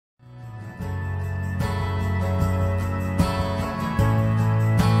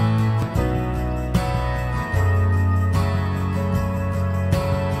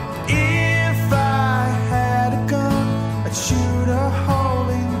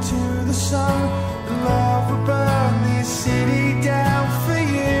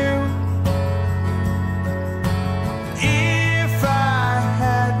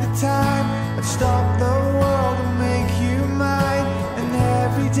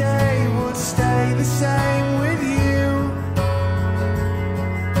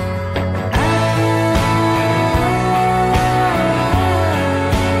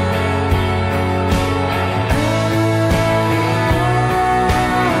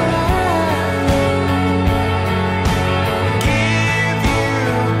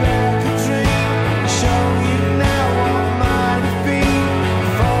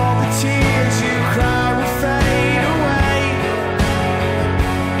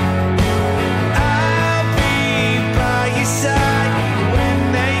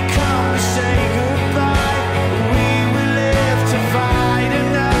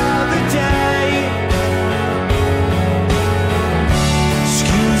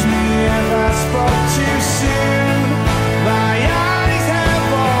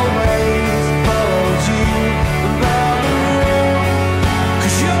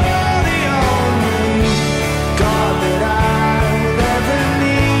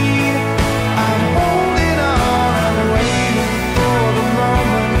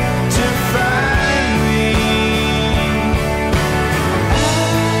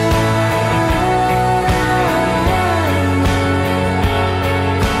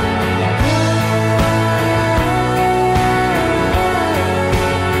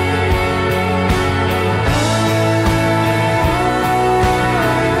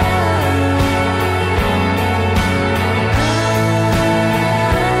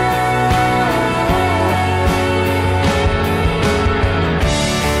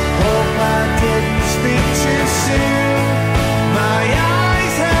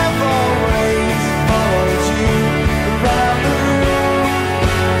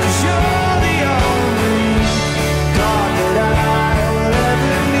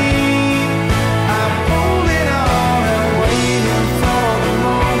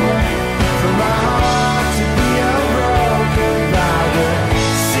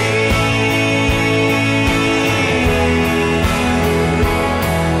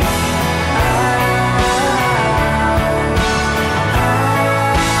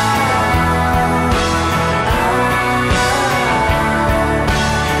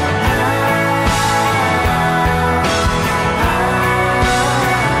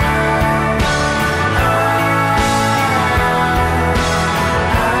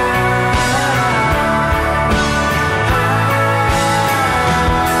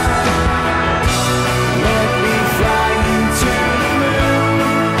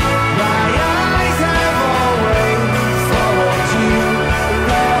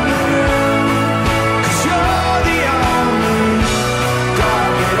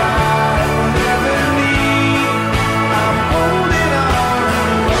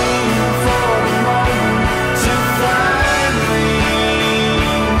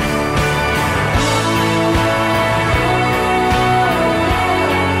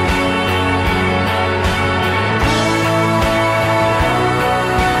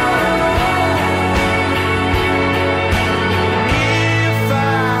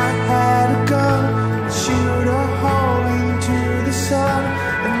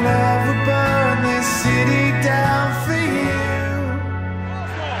and love will burn this city down for you.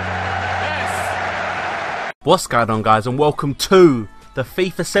 What's going on, guys, and welcome to the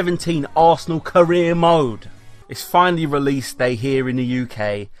FIFA 17 Arsenal career mode. It's finally release day here in the UK.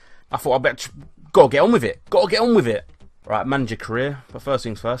 I thought I better gotta get on with it. Right, manager career, but first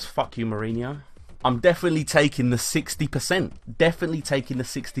things first, fuck you Mourinho. I'm definitely taking the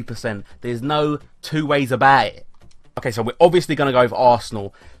 60%. There's no two ways about it. Okay, so we're obviously going to go with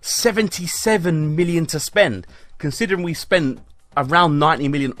Arsenal. 77 million to spend. Considering we spent around 90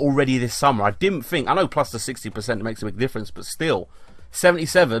 million already this summer, I didn't think, I know plus the 60% makes a big difference, but still,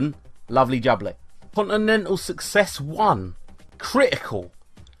 77, lovely jubbly. Continental success 1. Critical.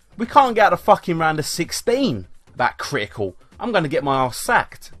 We can't get out of fucking round of 16. That critical. I'm going to get my arse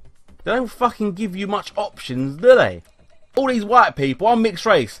sacked. They don't fucking give you much options, do they? All these white people, I'm mixed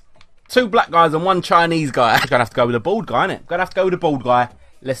race. 2 black guys and 1 Chinese guy. I'm going to have to go with the bald guy, innit? Going to have to go with the bald guy.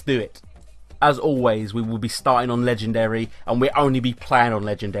 Let's do it. As always, we will be starting on Legendary, and we'll only be playing on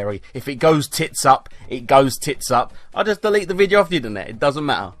Legendary. If it goes tits up, it goes tits up. I'll just delete the video off the internet. It doesn't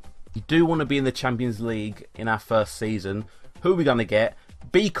matter. You do want to be in the Champions League in our first season. Who are we going to get?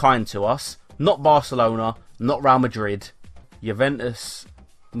 Be kind to us. Not Barcelona, not Real Madrid. Juventus,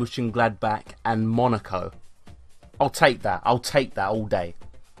 Mönchengladbach and Monaco. I'll take that all day.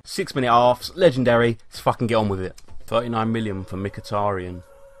 6-minute halves, Legendary, let's fucking get on with it. 39 million for Mkhitaryan.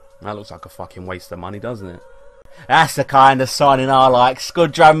 That looks like a fucking waste of money, doesn't it? That's the kind of signing I like.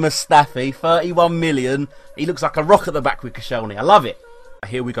 Skudran Mustafi, 31 million. He looks like a rock at the back with Koscielny. I love it.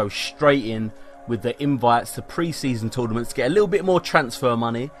 Here we go straight in with the invites to pre-season tournaments to get a little bit more transfer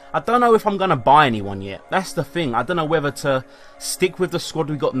money. I don't know if I'm going to buy anyone yet. That's the thing. I don't know whether to stick with the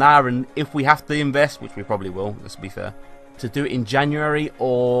squad we got now, and if we have to invest, which we probably will, let's be fair, to do it in January,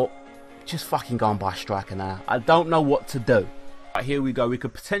 or just fucking go and buy a striker now. I don't know what to do. Right, here we go. We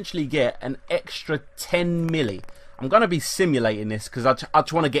could potentially get an extra 10 milli. I'm going to be simulating this because I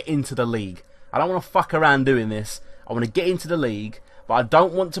just want to get into the league. I don't want to fuck around doing this. I want to get into the league. But I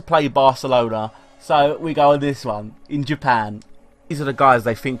don't want to play Barcelona, so we go on this one, in Japan. These are the guys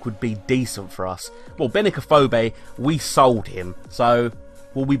they think would be decent for us. Well, Hauppauge, we sold him, so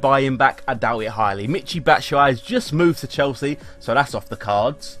will we buy him back? I doubt it highly. Michy Batshuayi has just moved to Chelsea, so that's off the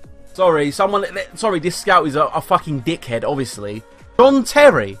cards. Sorry, this scout is a fucking dickhead, obviously. John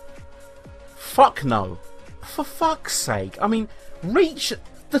Terry? Fuck no. For fuck's sake. I mean, reach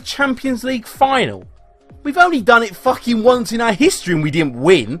the Champions League final. We've only done it fucking once in our history and we didn't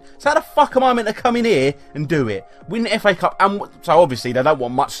win. So how the fuck am I meant to come in here and do it? Win the FA Cup, and so obviously they don't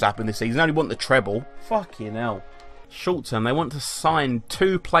want much to happen this season. They only want the treble. Fucking hell. Short term, they want to sign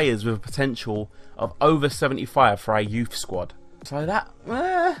 2 players with a potential of over 75 for our youth squad. So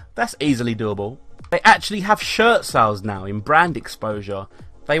that's easily doable. They actually have shirt sales now in brand exposure.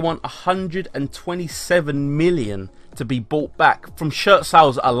 They want 127 million to be bought back from shirt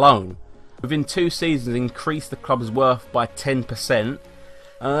sales alone. Within 2 seasons, increase the club's worth by 10%.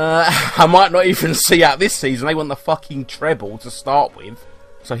 I might not even see out this season. They want the fucking treble to start with.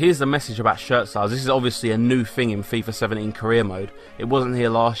 So here's the message about shirt sales. This is obviously a new thing in FIFA 17 career mode. It wasn't here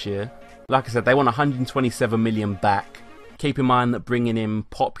last year. Like I said, they want 127 million back. Keep in mind that bringing in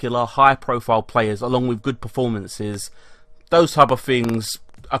popular, high-profile players along with good performances, those type of things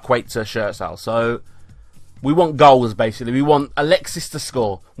equate to shirt sales. So we want goals, basically. We want Alexis to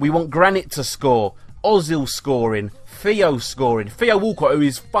score. We want Granit to score. Ozil scoring. Theo scoring. Theo Walcott, who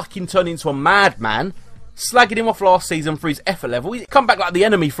is fucking turned into a madman. Slagging him off last season for his effort level. He's come back like the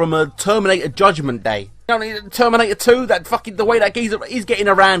enemy from a Terminator Judgment Day. You know, Terminator 2, that fucking, the way that geezer is getting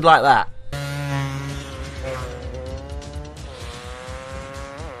around like that.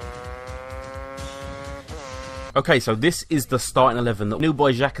 Okay, so this is the starting 11. The new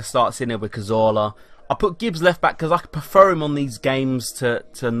boy Xhaka starts in there with Cazorla. I put Gibbs left back because I prefer him on these games to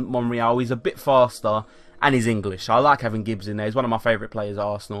Monreal. He's a bit faster and he's English. I like having Gibbs in there. He's one of my favourite players at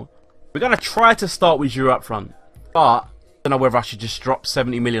Arsenal. We're going to try to start with Vieira up front. But I don't know whether I should just drop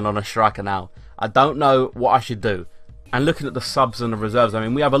 70 million on a striker now. I don't know what I should do. And looking at the subs and the reserves, I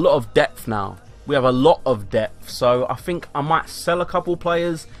mean, we have a lot of depth now. So I think I might sell a couple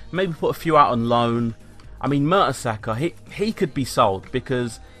players. Maybe put a few out on loan. I mean, Mertesacker, he could be sold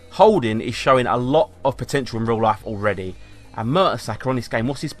because Holding is showing a lot of potential in real life already. And Mertesacker on this game,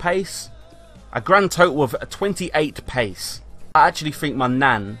 what's his pace? A grand total of 28 pace. I actually think my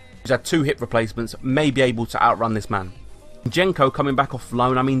Nan, who's had 2 hip replacements, may be able to outrun this man. Jenko coming back off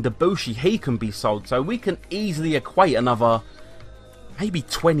loan. I mean, Debussy, he can be sold. So we can easily equate another maybe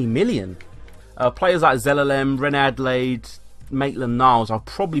 20 million. Players like Zelalem, René Adelaide, Maitland-Niles, I'll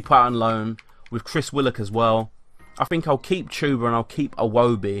probably put out on loan with Chris Willock as well. I think I'll keep Chuba and I'll keep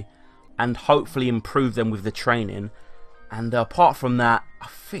Iwobi and hopefully improve them with the training. And apart from that, I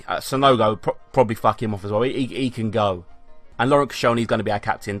think Sonogo, probably fuck him off as well. He can go. And Laurent Koscielny's going to be our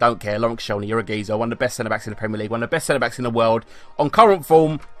captain. Don't care. Laurent Koscielny, you're a geezer. One of the best centre-backs in the Premier League. One of the best centre-backs in the world. On current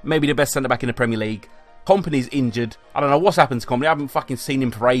form, maybe the best centre-back in the Premier League. Kompany's injured. I don't know what's happened to Kompany. I haven't fucking seen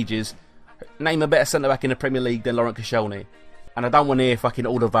him for ages. Name a better centre-back in the Premier League than Laurent Koscielny. And I don't want to hear fucking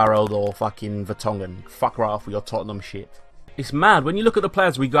Alderweireld or fucking Vertonghen. Fuck right off with your Tottenham shit. It's mad. When you look at the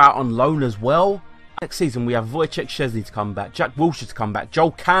players we got out on loan as well. Next season we have Wojciech Szczesny to come back. Jack Wilshere to come back.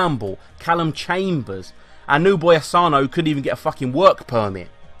 Joel Campbell. Callum Chambers. Our new boy Asano couldn't even get a fucking work permit.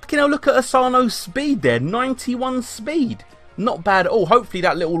 You know, look at Asano's speed there. 91 speed. Not bad at all. Hopefully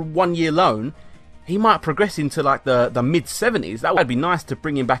that little 1 year loan, he might progress into like the mid-70s. That would be nice to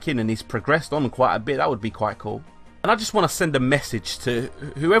bring him back in, and he's progressed on quite a bit. That would be quite cool. And I just want to send a message to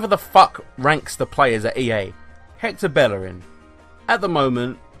whoever the fuck ranks the players at EA. Hector Bellerin. At the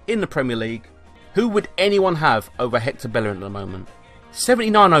moment, in the Premier League, who would anyone have over Hector Bellerin at the moment?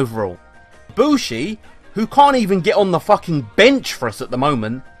 79 overall. Bushi, who can't even get on the fucking bench for us at the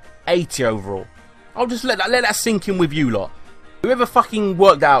moment, 80 overall. I'll just let that sink in with you lot. Whoever fucking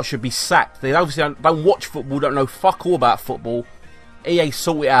worked that out should be sacked. They obviously don't watch football, don't know fuck all about football. EA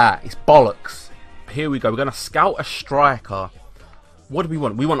sort it out. It's bollocks. Here we go. We're going to scout a striker. What do we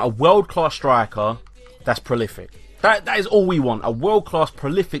want? We want a world-class striker that's prolific. That is all we want. A world-class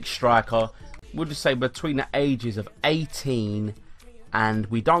prolific striker. We'll just say between the ages of 18 and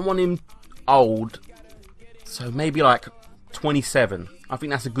we don't want him old. So maybe like 27. I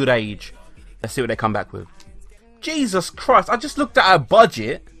think that's a good age. Let's see what they come back with. Jesus Christ, I just looked at our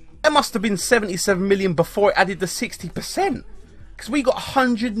budget. That must have been 77 million before it added the 60%. Because we got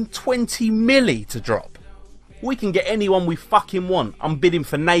 120 milli to drop. We can get anyone we fucking want. I'm bidding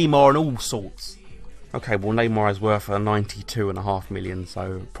for Neymar and all sorts. Okay, well Neymar is worth 92.5 million.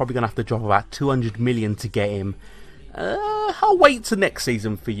 So probably going to have to drop about 200 million to get him. I'll wait till next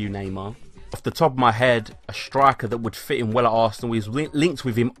season for you, Neymar. Off the top of my head, a striker that would fit in well at Arsenal. He's linked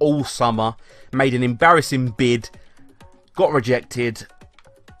with him all summer. Made an embarrassing bid. Got rejected.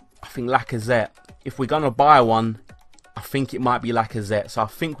 I think Lacazette. If we're going to buy one, I think it might be Lacazette. So I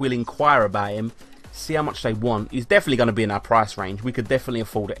think we'll inquire about him. See how much they want. He's definitely going to be in our price range. We could definitely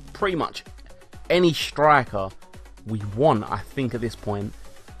afford it. Pretty much any striker we want, I think, at this point.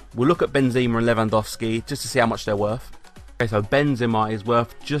 We'll look at Benzema and Lewandowski just to see how much they're worth. Okay, so Benzema is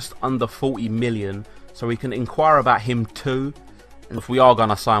worth just under 40 million, so we can inquire about him too. And if we are going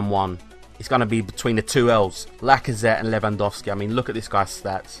to sign one, it's going to be between the two L's, Lacazette and Lewandowski. I mean, look at this guy's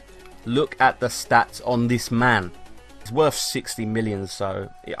stats. Look at the stats on this man. He's worth 60 million, so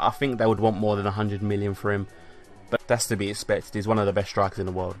I think they would want more than 100 million for him. But that's to be expected. He's one of the best strikers in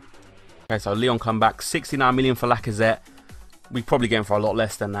the world. Okay, so Leon come back, 69 million for Lacazette. We probably get him for a lot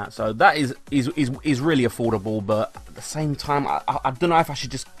less than that. So that is really affordable, but at the same time, I don't know if I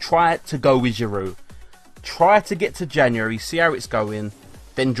should just try to go with Giroud. Try to get to January, see how it's going,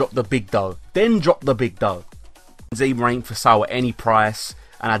 then drop the big dough. Then drop the big dough. Benzema ain't for sale at any price,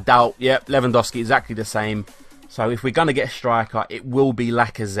 and I doubt, yep, Lewandowski exactly the same. So if we're going to get a striker, it will be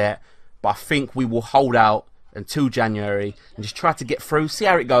Lacazette, but I think we will hold out until January and just try to get through, see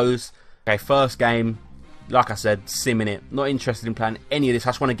how it goes. Okay, first game. Like I said, simming it. Not interested in playing any of this. I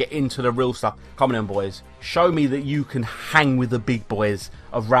just want to get into the real stuff. Come on, boys. Show me that you can hang with the big boys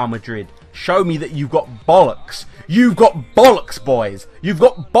of Real Madrid. Show me that you've got bollocks. You've got bollocks, boys. You've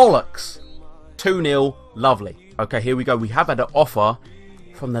got bollocks. 2-0. Lovely. Okay, here we go. We have had an offer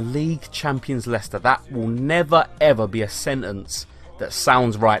from the league champions Leicester. That will never, ever be a sentence that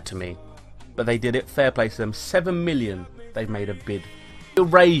sounds right to me. But they did it. Fair play to them. 7 million. They've made a bid.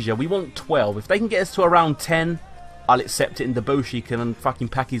 Erasure, we want 12. If they can get us to around 10, I'll accept it, and Debussy can fucking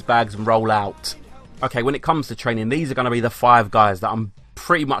pack his bags and roll out. Okay, when it comes to training, these are going to be the 5 guys that I'm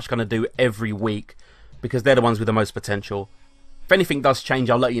pretty much going to do every week because they're the ones with the most potential. If anything does change,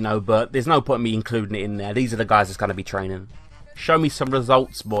 I'll let you know, but there's no point in me including it in there. These are the guys that's going to be training. Show me some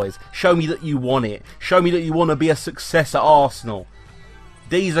results, boys. Show me that you want it. Show me that you want to be a success at Arsenal.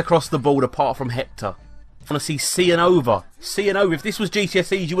 These across the board apart from Hector. I want to see C and over. C and over. If this was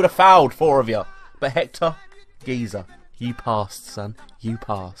GCSEs, you would have fouled 4 of you. But Hector, geezer, you passed, son. You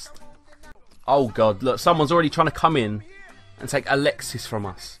passed. Oh, God. Look, someone's already trying to come in and take Alexis from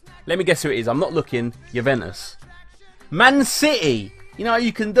us. Let me guess who it is. I'm not looking. Juventus. Man City. You know what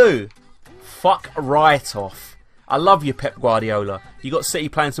you can do? Fuck right off. I love you, Pep Guardiola. You got City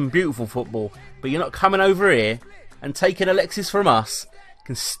playing some beautiful football. But you're not coming over here and taking Alexis from us.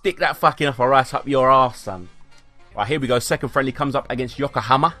 Can stick that fucking offer right up your arse, son. Right, here we go. Second friendly comes up against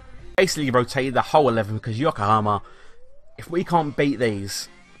Yokohama. basically rotated the whole 11 because Yokohama, if we can't beat these,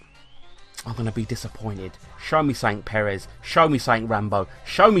 I'm going to be disappointed. Show me something, Pires. Show me something, Rambo.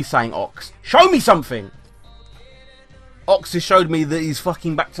 Show me something, Ox. Show me something! Ox has showed me that he's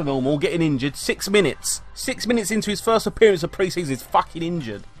fucking back to normal, getting injured. 6 minutes. 6 minutes into his first appearance of pre-season, he's fucking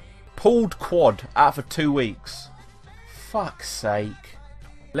injured. Pulled quad out for 2 weeks. Fuck's sake.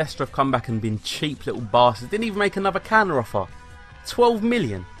 Leicester have come back and been cheap little bastards. Didn't even make another counter offer. 12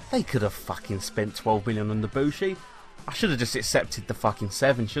 million. They could have fucking spent 12 million on the Bushi. I should have just accepted the fucking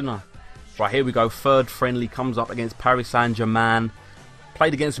 7, shouldn't I? Right, here we go. Third friendly comes up against Paris Saint-Germain.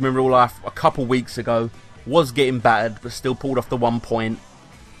 Played against them in real life a couple weeks ago. Was getting battered, but still pulled off the 1 point.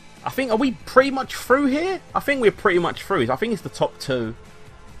 I think, are we pretty much through here? I think we're pretty much through. I think it's the top 2.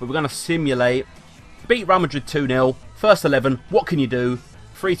 But we're going to simulate. Beat Real Madrid 2-0. First 11. What can you do?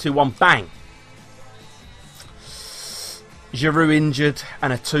 3-2-1. Bang. Giroud injured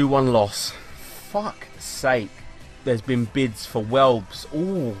and a 2-1 loss. Fuck's sake. There's been bids for Welbs.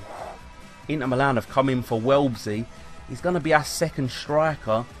 Ooh. Inter Milan have come in for Welbsy. He's going to be our second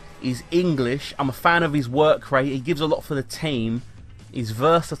striker. He's English. I'm a fan of his work rate. He gives a lot for the team. He's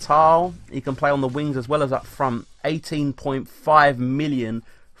versatile. He can play on the wings as well as up front. 18.5 million.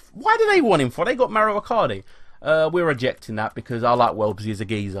 Why do they want him for? They got Mario Icardi. We're rejecting that because I like Welbsy as a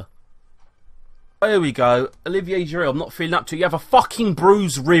geezer. There we go. Olivier Giroud. I'm not feeling up to it. You have a fucking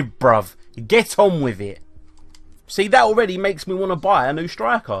bruised rib, bruv. Get on with it. See, that already makes me want to buy a new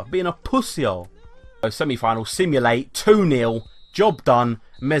striker. Being a pussy-hole. Semi-final. Simulate. 2-0. Job done.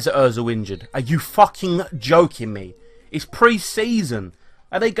 Mesut Ozil injured. Are you fucking joking me? It's pre-season.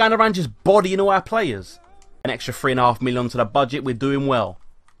 Are they going around just bodying all our players? An extra 3.5 million to the budget. We're doing well.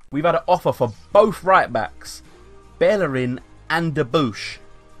 We've had an offer for both right-backs. Bellerin and Debush.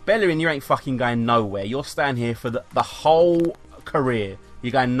 Bellerin, you ain't fucking going nowhere. You're staying here for the whole career.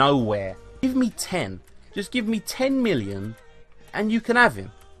 You're going nowhere. Give me 10. Just give me 10 million and you can have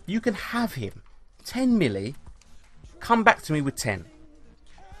him. You can have him. 10 milli. Come back to me with 10.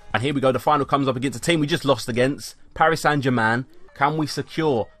 And here we go. The final comes up against a team we just lost against. Paris Saint-Germain. Can we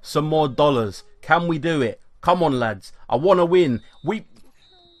secure some more dollars? Can we do it? Come on, lads. I want to win.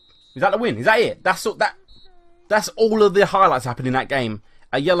 Is that the win? Is that it? That's all of the highlights happened in that game.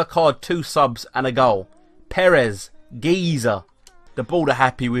 A yellow card, 2 subs and a goal. Pires. Geezer. The board are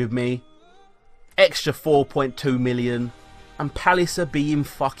happy with me. Extra 4.2 million. And Palace are being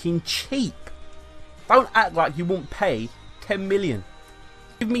fucking cheap. Don't act like you won't pay 10 million.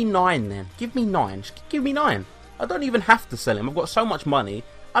 Give me 9 then. Give me 9. Just give me 9. I don't even have to sell him. I've got so much money.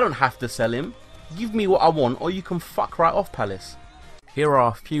 I don't have to sell him. Give me what I want or you can fuck right off, Palace. Here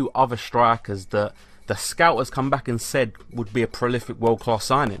are a few other strikers that the scout has come back and said would be a prolific world-class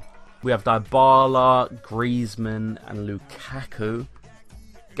signing. We have Dybala, Griezmann and Lukaku.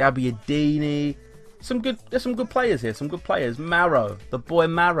 Gabbiadini. There's some good players here. Some good players. Maro. The boy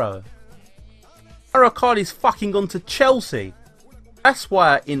Maro. Mario Icardi's fucking gone to Chelsea. That's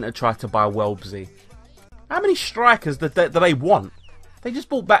why Inter tried to buy Welbsy. How many strikers do they want? They just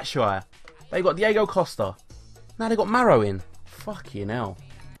bought Batshuayi. They got Diego Costa. Now they got Maro in. Fucking hell.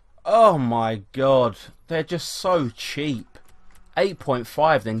 Oh my god. They're just so cheap.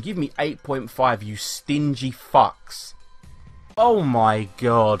 8.5 then. Give me 8.5, you stingy fucks. Oh my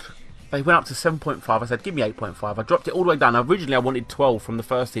god. They went up to 7.5. I said, give me 8.5. I dropped it all the way down. Originally, I wanted 12 from the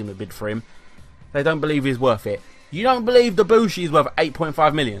first team that bid for him. They don't believe he's worth it. You don't believe Debussy is worth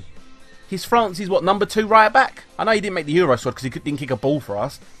 8.5 million? He's France's, what, number 2 right back? I know he didn't make the Euro squad because he didn't kick a ball for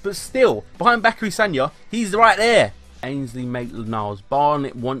us. But still, behind Bakary Sagna, he's right there. Ainsley Maitland-Niles.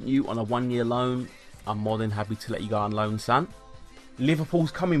 Barnet want you on a 1-year loan. I'm more than happy to let you go on loan, son.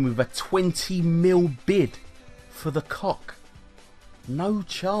 Liverpool's coming with a 20 mil bid for the cock. No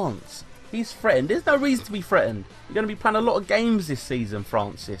chance. He's threatened. There's no reason to be threatened. You're going to be playing a lot of games this season,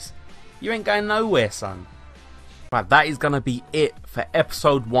 Francis. You ain't going nowhere, son. Right, that is going to be it for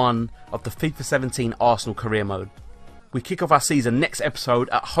episode 1 of the FIFA 17 Arsenal career mode. We kick off our season next episode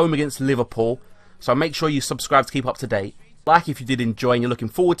at home against Liverpool. So make sure you subscribe to keep up to date. Like if you did enjoy and you're looking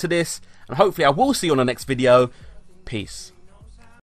forward to this. And hopefully I will see you on the next video. Peace.